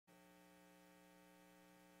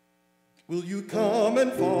Will you come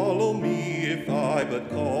and follow me if I but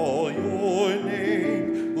call your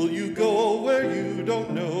name? Will you go where you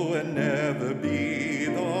don't know and never be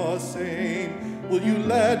the same? Will you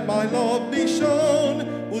let my love be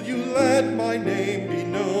shown? Will you let my name be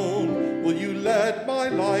known? Will you let my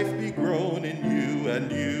life be grown in you and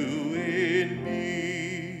you in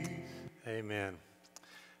me? Amen.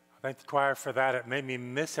 I thank the choir for that. It made me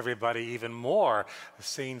miss everybody even more,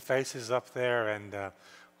 seeing faces up there, and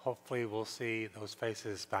hopefully we'll see those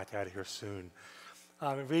faces back out of here soon.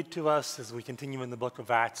 Read to us as we continue in the book of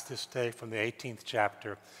Acts this day from the 18th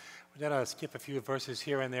chapter. We're going to skip a few verses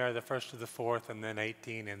here and there, the first to the fourth, and then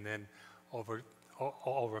 18, and then over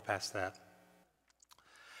past that.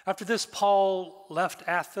 After this, Paul left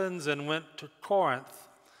Athens and went to Corinth,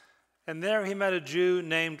 and there he met a Jew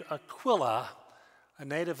named Aquila, a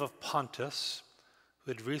native of Pontus, who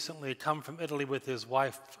had recently come from Italy with his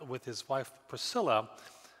wife Priscilla,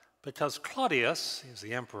 because Claudius, he's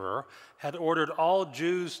the emperor, had ordered all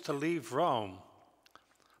Jews to leave Rome.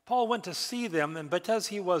 Paul went to see them, and because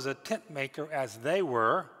he was a tent maker as they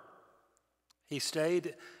were, he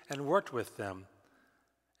stayed and worked with them.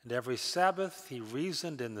 And every Sabbath he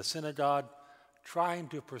reasoned in the synagogue, trying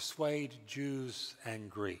to persuade Jews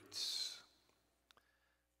and Greeks.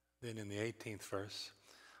 Then in the 18th verse,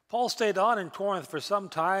 Paul stayed on in Corinth for some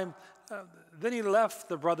time. Then he left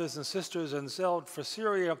the brothers and sisters and sailed for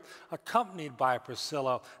Syria, accompanied by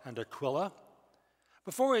Priscilla and Aquila.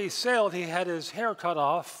 Before he sailed, he had his hair cut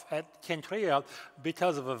off at Cenchrea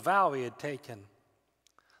because of a vow he had taken.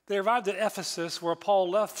 They arrived at Ephesus, where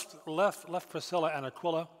Paul left Priscilla and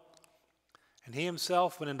Aquila, and he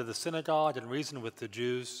himself went into the synagogue and reasoned with the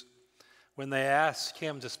Jews. When they asked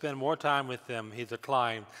him to spend more time with them, he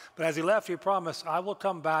declined. But as he left, he promised, "I will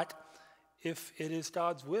come back if it is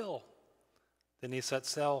God's will." Then he set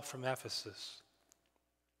sail from Ephesus.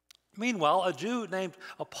 Meanwhile, a Jew named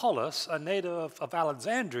Apollos, a native of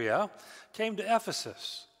Alexandria, came to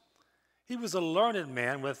Ephesus. He was a learned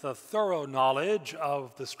man with a thorough knowledge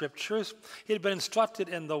of the Scriptures. He had been instructed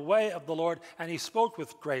in the way of the Lord, and he spoke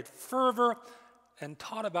with great fervor and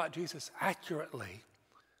taught about Jesus accurately,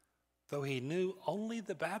 though he knew only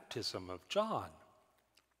the baptism of John.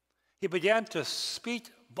 He began to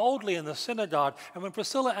speak boldly in the synagogue, and when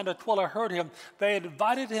Priscilla and Aquila heard him, they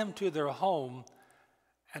invited him to their home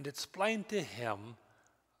and explained to him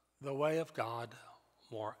the way of God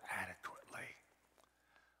more adequately.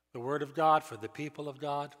 The word of God for the people of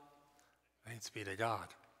God. Thanks be to God.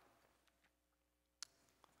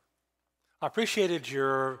 I appreciated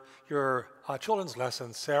your children's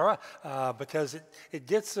lesson, Sarah, because it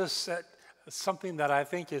gets us at something that I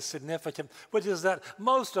think is significant, which is that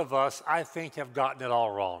most of us, I think, have gotten it all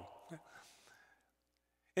wrong.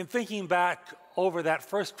 In thinking back over that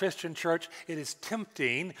first Christian church, it is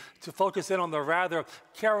tempting to focus in on the rather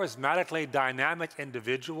charismatically dynamic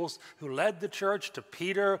individuals who led the church, to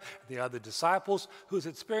Peter, the other disciples, whose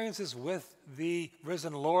experiences with the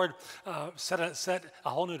risen Lord set a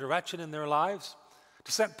whole new direction in their lives.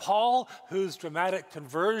 To St. Paul, whose dramatic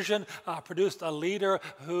conversion produced a leader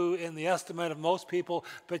who, in the estimate of most people,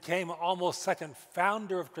 became almost second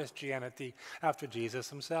founder of Christianity after Jesus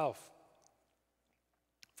himself.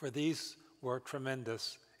 For these were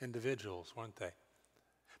tremendous individuals, weren't they?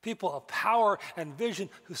 People of power and vision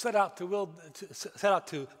who set out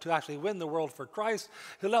to actually win the world for Christ,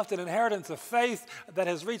 who left an inheritance of faith that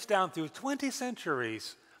has reached down through 20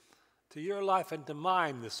 centuries to your life and to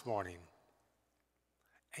mine this morning.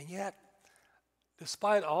 And yet,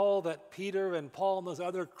 despite all that Peter and Paul and those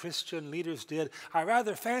other Christian leaders did, I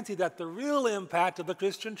rather fancy that the real impact of the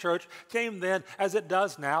Christian church came then, as it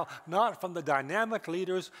does now, not from the dynamic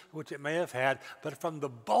leaders which it may have had, but from the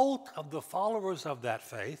bulk of the followers of that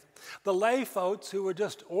faith, the lay folks who were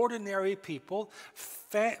just ordinary people,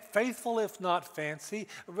 faithful if not fancy,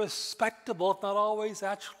 respectable if not always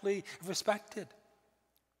actually respected.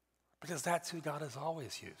 Because that's who God has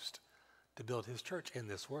always used to build his church in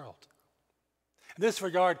this world. In this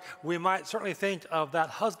regard, we might certainly think of that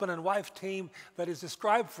husband and wife team that is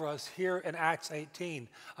described for us here in Acts 18,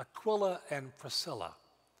 Aquila and Priscilla.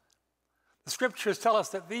 The scriptures tell us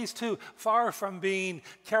that these two, far from being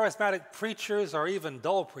charismatic preachers or even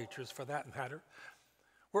dull preachers for that matter,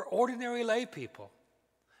 were ordinary lay people,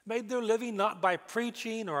 made their living not by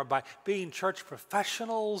preaching or by being church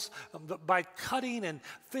professionals, but by cutting and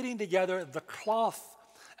fitting together the cloth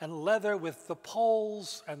and leather with the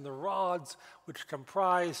poles and the rods which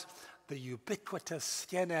comprise the ubiquitous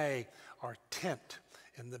skene, or tent,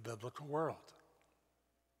 in the biblical world.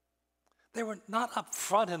 They were not up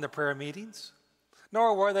front in the prayer meetings,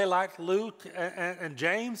 Nor were they like Luke and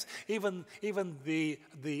James, even the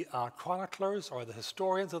chroniclers or the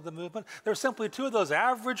historians of the movement. They're simply two of those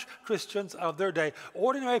average Christians of their day,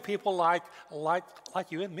 ordinary people like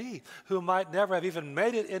you and me, who might never have even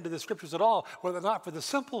made it into the Scriptures at all, were it not for the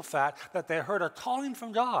simple fact that they heard a calling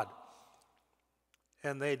from God.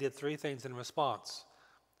 And they did three things in response,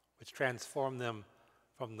 which transformed them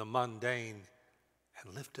from the mundane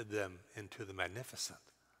and lifted them into the magnificent.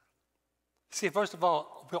 See, first of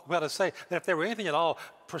all, we ought to say that if there were anything at all,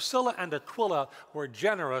 Priscilla and Aquila were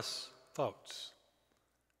generous folks,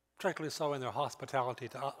 particularly so in their hospitality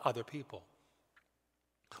to other people.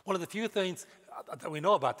 One of the few things that we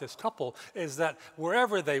know about this couple is that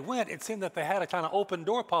wherever they went, it seemed that they had a kind of open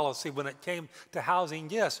door policy when it came to housing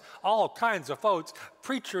guests. All kinds of folks,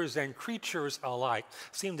 preachers and creatures alike,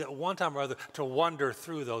 seemed at one time or other to wander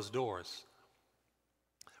through those doors.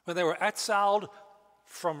 When they were exiled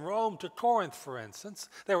from Rome to Corinth, for instance,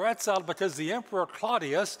 they were exiled because the Emperor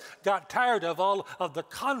Claudius got tired of all of the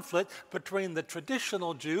conflict between the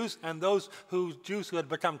traditional Jews and those Jews who had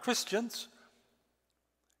become Christians.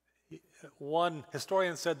 One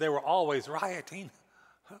historian said they were always rioting.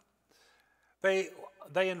 They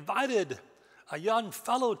invited a young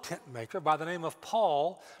fellow tent maker by the name of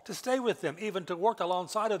Paul to stay with them, even to work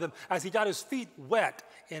alongside of them as he got his feet wet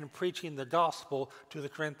in preaching the gospel to the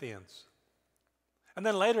Corinthians. And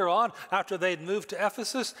then later on, after they'd moved to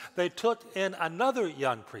Ephesus, they took in another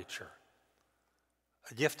young preacher,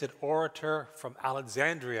 a gifted orator from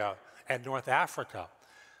Alexandria and North Africa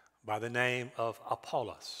by the name of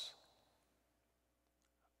Apollos.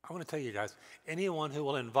 I want to tell you guys, anyone who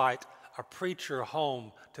will invite a preacher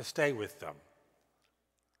home to stay with them,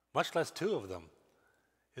 much less two of them,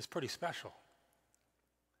 is pretty special.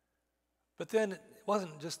 But then it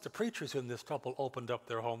wasn't just the preachers whom this couple opened up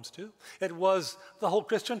their homes to. It was the whole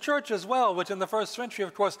Christian church as well, which in the first century,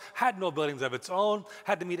 of course, had no buildings of its own,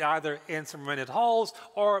 had to meet either in some rented halls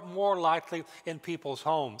or more likely in people's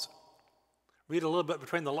homes. Read a little bit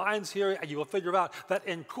between the lines here, and you will figure out that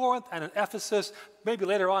in Corinth and in Ephesus, maybe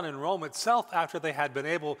later on in Rome itself, after they had been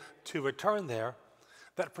able to return there,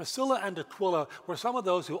 that Priscilla and Aquila were some of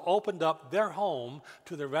those who opened up their home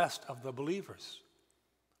to the rest of the believers,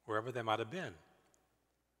 wherever they might have been.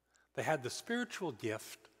 They had the spiritual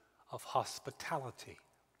gift of hospitality.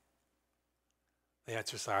 They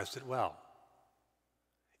exercised it well,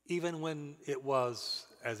 even when it was,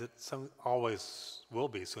 as it always will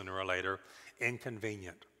be sooner or later,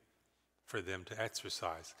 inconvenient for them to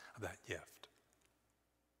exercise that gift.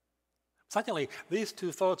 Secondly, these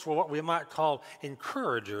two folks were what we might call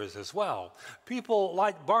encouragers as well. People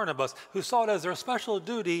like Barnabas, who saw it as their special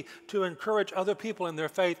duty to encourage other people in their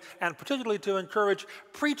faith, and particularly to encourage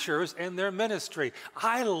preachers in their ministry.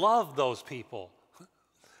 I love those people.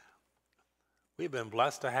 We've been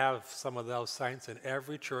blessed to have some of those saints in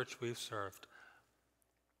every church we've served.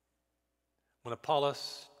 When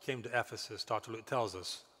Apollos came to Ephesus, Dr. Luke tells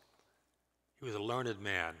us, he was a learned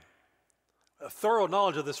man, a thorough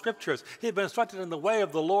knowledge of the Scriptures. He had been instructed in the way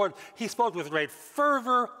of the Lord. He spoke with great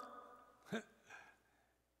fervor.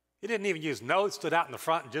 He didn't even use notes, stood out in the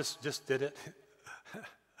front and just did it.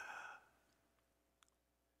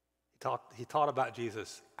 He taught about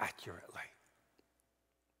Jesus accurately.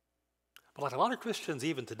 But like a lot of Christians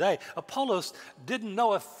even today, Apollos didn't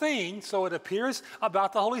know a thing, so it appears,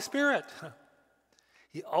 about the Holy Spirit.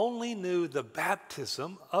 He only knew the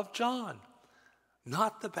baptism of John,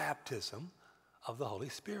 not the baptism of the Holy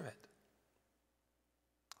Spirit.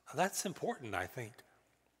 Now, that's important, I think.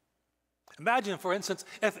 Imagine, for instance,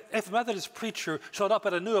 if a Methodist preacher showed up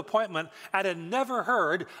at a new appointment and had never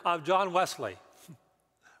heard of John Wesley.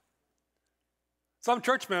 Some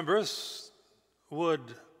church members would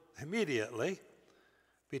immediately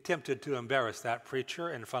be tempted to embarrass that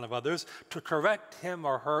preacher in front of others, to correct him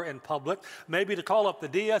or her in public, maybe to call up the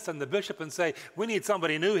DS and the bishop and say, we need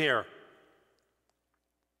somebody new here.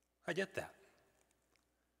 I get that.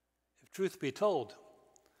 If truth be told,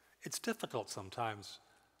 it's difficult sometimes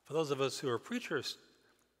for those of us who are preachers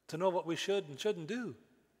to know what we should and shouldn't do,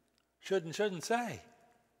 should and shouldn't say.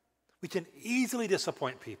 We can easily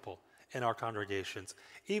disappoint people in our congregations,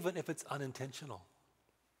 even if it's unintentional.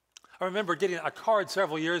 I remember getting a card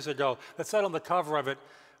several years ago that said on the cover of it,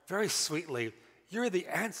 very sweetly, "You're the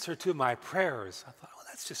answer to my prayers." I thought, oh,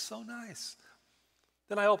 that's just so nice.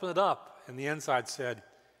 Then I opened it up, and the inside said,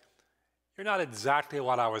 "You're not exactly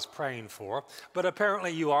what I was praying for, but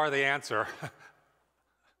apparently you are the answer."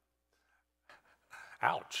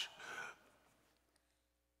 Ouch.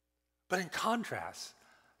 But in contrast,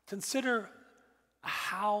 consider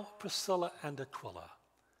how Priscilla and Aquila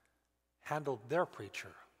handled their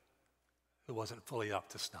preacher, who wasn't fully up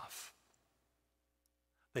to snuff.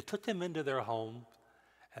 They took him into their home,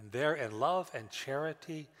 and there in love and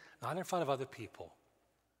charity, not in front of other people,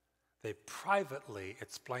 they privately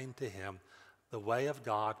explained to him the way of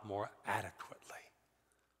God more adequately,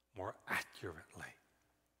 more accurately.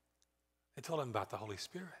 They told him about the Holy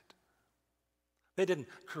Spirit. They didn't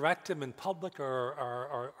correct him in public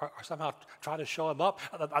or somehow try to show him up.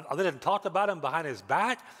 They didn't talk about him behind his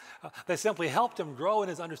back. They simply helped him grow in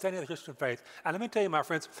his understanding of the Christian faith. And let me tell you, my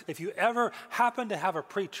friends, if you ever happen to have a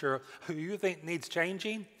preacher who you think needs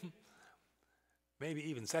changing, maybe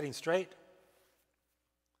even setting straight,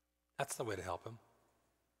 that's the way to help him.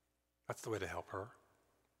 That's the way to help her.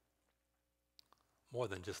 More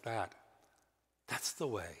than just that, that's the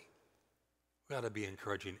way we ought to be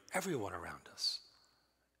encouraging everyone around us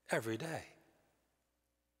every day.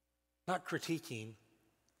 Not critiquing,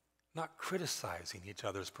 not criticizing each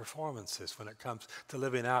other's performances when it comes to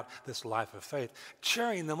living out this life of faith,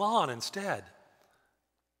 cheering them on instead,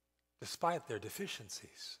 despite their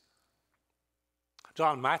deficiencies.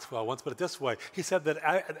 John Maxwell once put it this way. He said that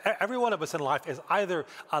every one of us in life is either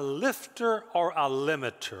a lifter or a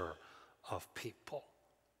limiter of people.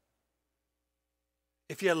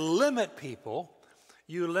 If you limit people,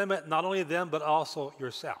 you limit not only them but also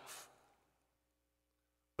yourself.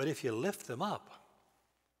 But if you lift them up,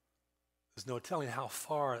 there's no telling how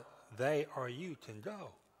far they or you can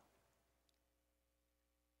go.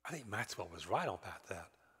 I think Maxwell was right about that.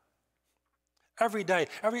 Every day,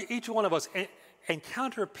 each one of us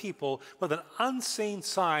encounter people with an unseen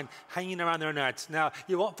sign hanging around their necks. Now,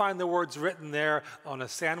 you won't find the words written there on a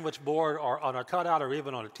sandwich board or on a cutout or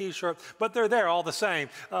even on a T-shirt, but they're there all the same,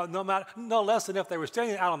 no less than if they were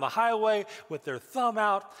standing out on the highway with their thumb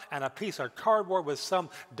out and a piece of cardboard with some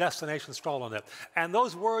destination scroll on it. And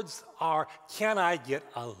those words are, can I get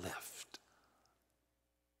a lift?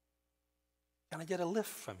 Can I get a lift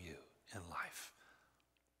from you in life?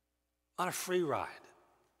 Not a free ride.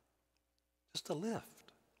 Just a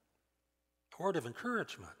lift, a word of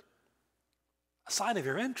encouragement, a sign of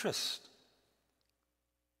your interest,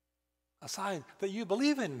 a sign that you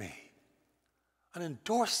believe in me, an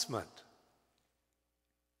endorsement.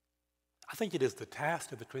 I think it is the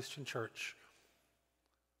task of the Christian church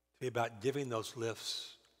to be about giving those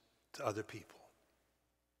lifts to other people,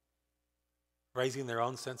 raising their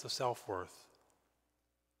own sense of self-worth,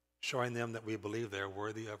 showing them that we believe they're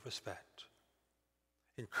worthy of respect,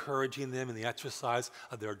 encouraging them in the exercise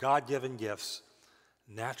of their God-given gifts,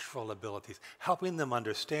 natural abilities, helping them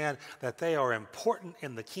understand that they are important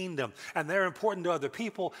in the kingdom and they're important to other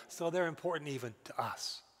people, so they're important even to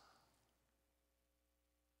us.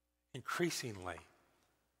 Increasingly,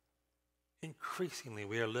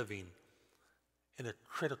 we are living in a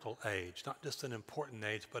critical age, not just an important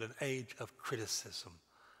age, but an age of criticism.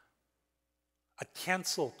 A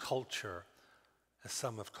cancel culture, as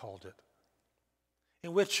some have called it,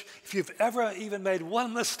 in which if you've ever even made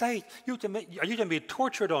one mistake, you can be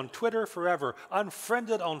tortured on Twitter forever,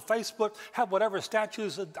 unfriended on Facebook, have whatever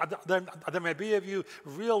statues there may be of you,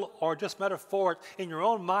 real or just metaphoric, in your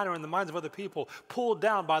own mind or in the minds of other people, pulled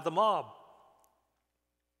down by the mob.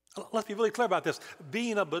 Let's be really clear about this.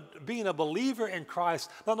 Being a believer in Christ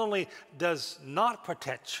not only does not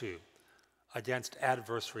protect you against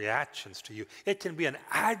adverse reactions to you, it can be an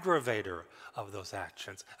aggravator of those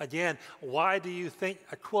actions. Again, why do you think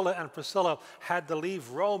Aquila and Priscilla had to leave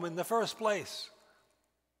Rome in the first place?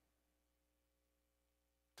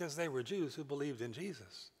 Because they were Jews who believed in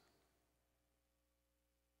Jesus.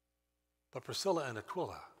 But Priscilla and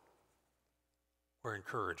Aquila were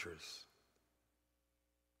encouragers.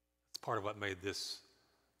 It's part of what made this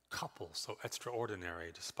couple so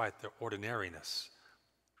extraordinary despite their ordinariness.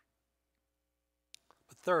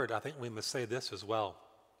 But third, I think we must say this as well.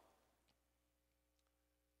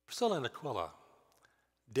 Priscilla and Aquila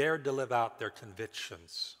dared to live out their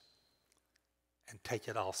convictions and take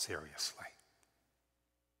it all seriously.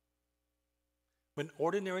 When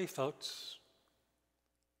ordinary folks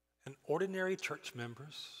and ordinary church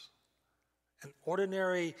members and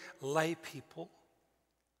ordinary lay people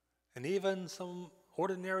and even some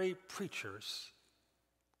ordinary preachers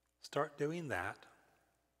start doing that,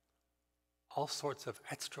 all sorts of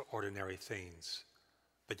extraordinary things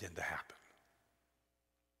begin to happen.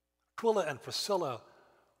 Aquila and Priscilla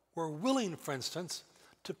were willing, for instance,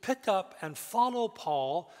 to pick up and follow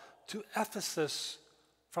Paul to Ephesus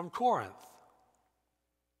from Corinth,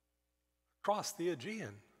 across the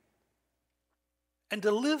Aegean, and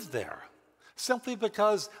to live there, simply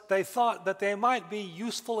because they thought that they might be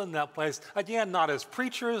useful in that place. Again, not as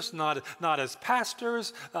preachers, not as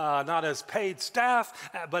pastors, not as paid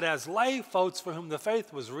staff, but as lay folks for whom the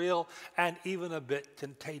faith was real and even a bit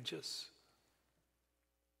contagious.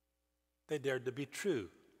 They dared to be true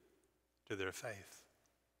to their faith.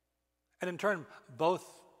 And in turn, both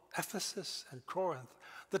Ephesus and Corinth,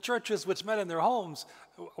 the churches which met in their homes,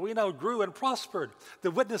 we know grew and prospered.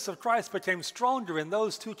 The witness of Christ became stronger in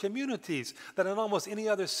those two communities than in almost any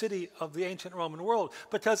other city of the ancient Roman world,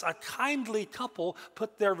 because a kindly couple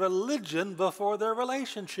put their religion before their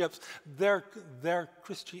relationships, their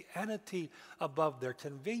Christianity above their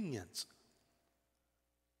convenience.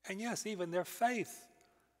 And yes, even their faith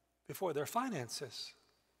before their finances.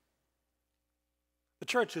 The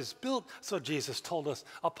church is built, so Jesus told us,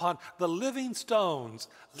 upon the living stones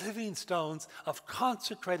of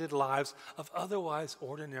consecrated lives of otherwise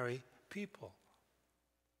ordinary people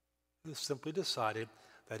who simply decided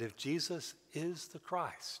that if Jesus is the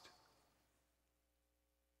Christ,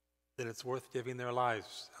 then it's worth giving their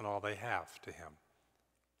lives and all they have to him.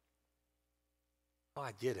 Oh,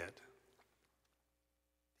 I get it.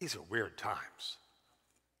 These are weird times.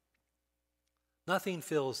 Nothing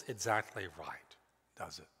feels exactly right,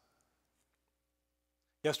 does it?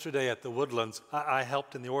 Yesterday at the Woodlands, I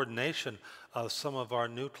helped in the ordination of some of our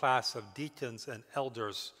new class of deacons and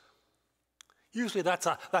elders. Usually that's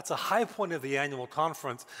a high point of the annual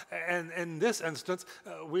conference. And in this instance,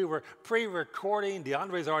 we were pre-recording.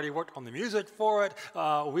 DeAndre's already worked on the music for it.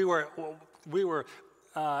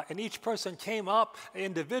 And each person came up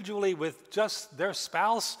individually with just their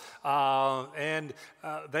spouse, and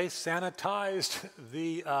they sanitized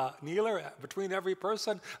the kneeler between every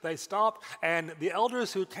person. They stopped, and the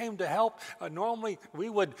elders who came to help, normally we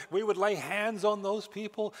would lay hands on those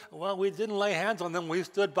people. Well, we didn't lay hands on them. We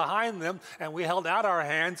stood behind them, and we held out our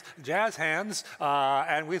hands, jazz hands,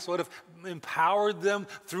 and we sort of empowered them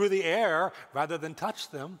through the air rather than touch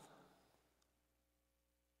them.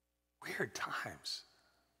 Weird times.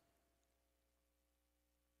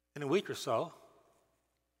 In a week or so,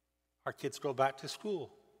 our kids go back to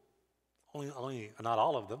school. Only not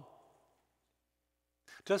all of them.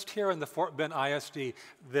 Just here in the Fort Bend ISD,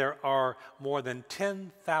 there are more than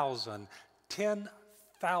 10,000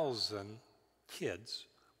 kids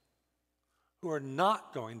who are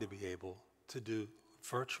not going to be able to do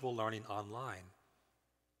virtual learning online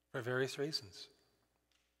for various reasons.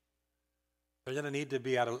 They're going to need to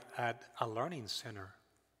be at a learning center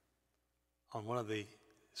on one of the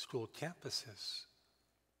school campuses.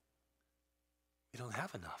 We don't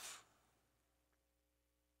have enough.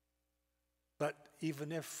 But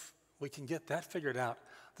even if we can get that figured out,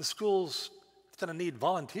 the school's going to need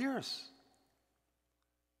volunteers.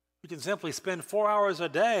 We can simply spend 4 hours a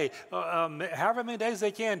day, however many days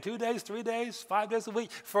they can, 2 days, 3 days, 5 days a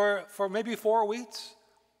week, for maybe 4 weeks.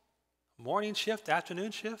 Morning shift,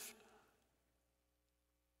 afternoon shift.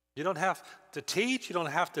 You don't have to teach, you don't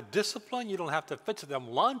have to discipline, you don't have to fix them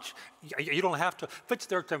lunch, you don't have to fix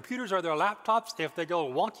their computers or their laptops if they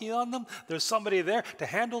go wonky on them. There's somebody there to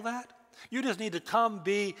handle that. You just need to come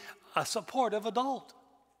be a supportive adult,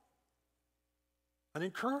 an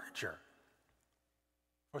encourager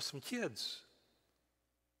for some kids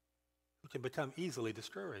who can become easily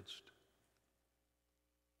discouraged,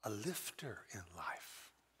 a lifter in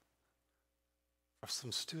life for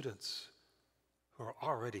some students who are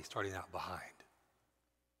already starting out behind.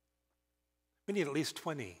 We need at least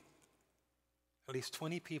 20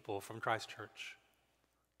 people from Christ Church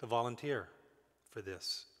to volunteer for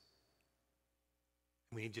this.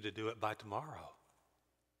 We need you to do it by tomorrow.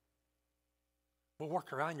 We'll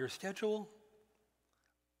work around your schedule.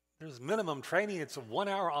 There's minimum training. It's 1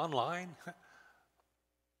 hour online.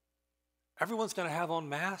 Everyone's going to have on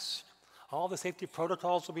masks. All the safety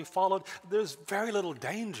protocols will be followed. There's very little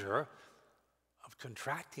danger of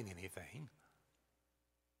contracting anything.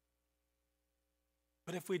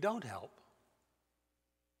 But if we don't help,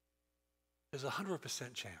 there's a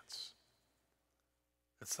 100% chance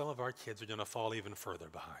that some of our kids are going to fall even further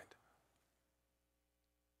behind.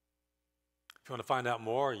 If you want to find out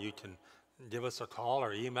more, you can give us a call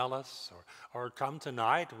or email us or come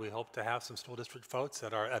tonight. We hope to have some school district folks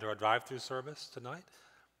at our drive-through service tonight.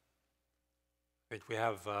 I think we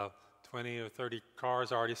have 20 or 30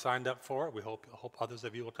 cars already signed up for it. We hope others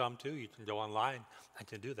of you will come too. You can go online and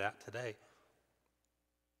can do that today.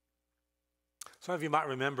 Some of you might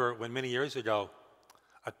remember when many years ago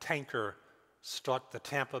a tanker struck the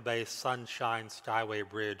Tampa Bay Sunshine Skyway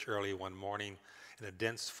Bridge early one morning in a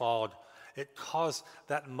dense fog. It caused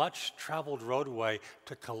that much-traveled roadway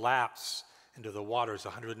to collapse into the waters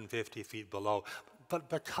 150 feet below. but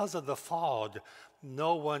because of the fog,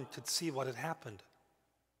 no one could see what had happened.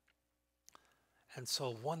 And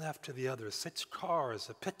so one after the other, 6 cars,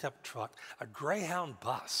 a pickup truck, a Greyhound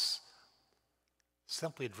bus,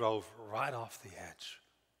 simply drove right off the edge,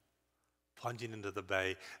 plunging into the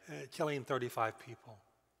bay, killing 35 people.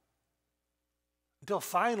 Until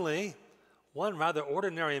finally, one rather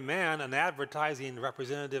ordinary man, an advertising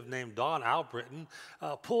representative named Don Albritton,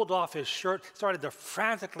 pulled off his shirt, started to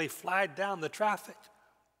frantically flag down the traffic.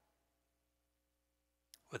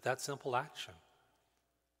 With that simple action,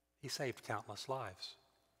 he saved countless lives.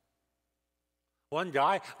 One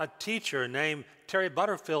guy, a teacher named Terry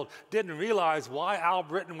Butterfield, didn't realize why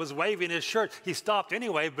Albritton was waving his shirt. He stopped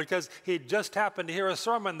anyway because he just happened to hear a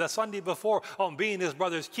sermon the Sunday before on being his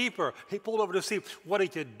brother's keeper. He pulled over to see what he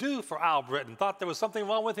could do for Albritton, thought there was something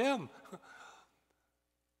wrong with him. He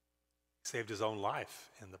saved his own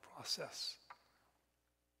life in the process.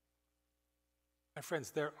 My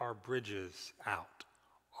friends, there are bridges out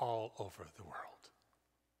all over the world.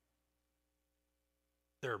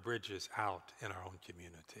 There are bridges out in our own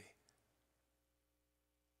community.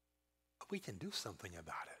 But we can do something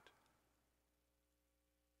about it.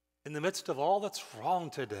 In the midst of all that's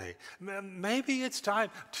wrong today, maybe it's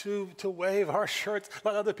time to wave our shirts,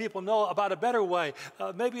 let other people know about a better way.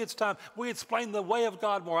 Maybe it's time we explain the way of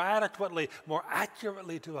God more adequately, more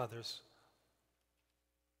accurately to others.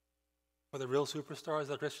 For the real superstars of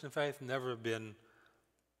the Christian faith never have been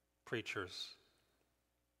preachers.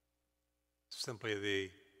 Simply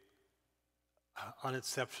the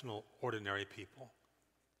unexceptional, ordinary people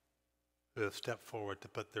who have stepped forward to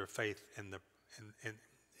put their faith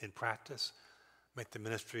in practice, make the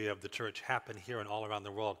ministry of the church happen here and all around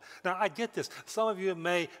the world. Now, I get this. Some of you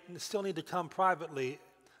may still need to come privately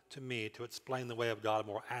to me to explain the way of God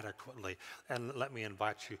more adequately, and let me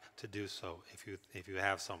invite you to do so if you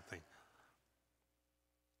have something.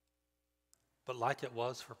 But like it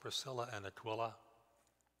was for Priscilla and Aquila,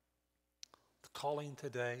 the calling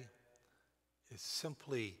today is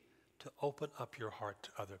simply to open up your heart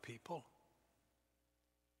to other people,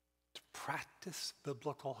 to practice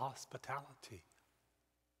biblical hospitality,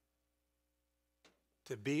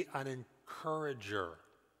 to be an encourager,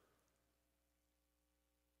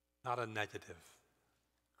 not a negative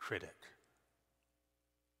critic,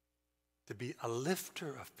 to be a lifter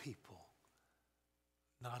of people,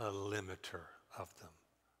 not a limiter of them.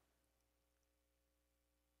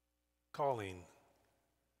 Calling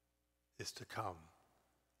is to come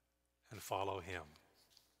and follow him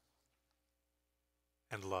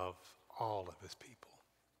and love all of his people.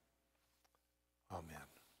 Amen.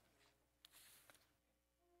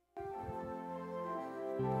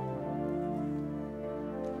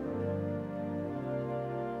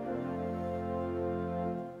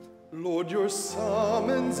 Lord, your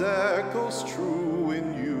summons echoes true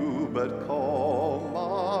in you, but call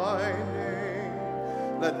my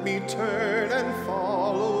name. Let me turn and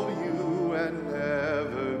follow you and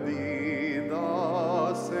never be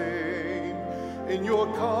the same. In your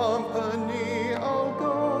company I'll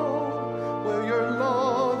go, where your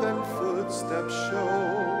love and footsteps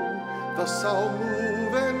show. Thus I'll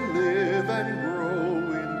move and live and grow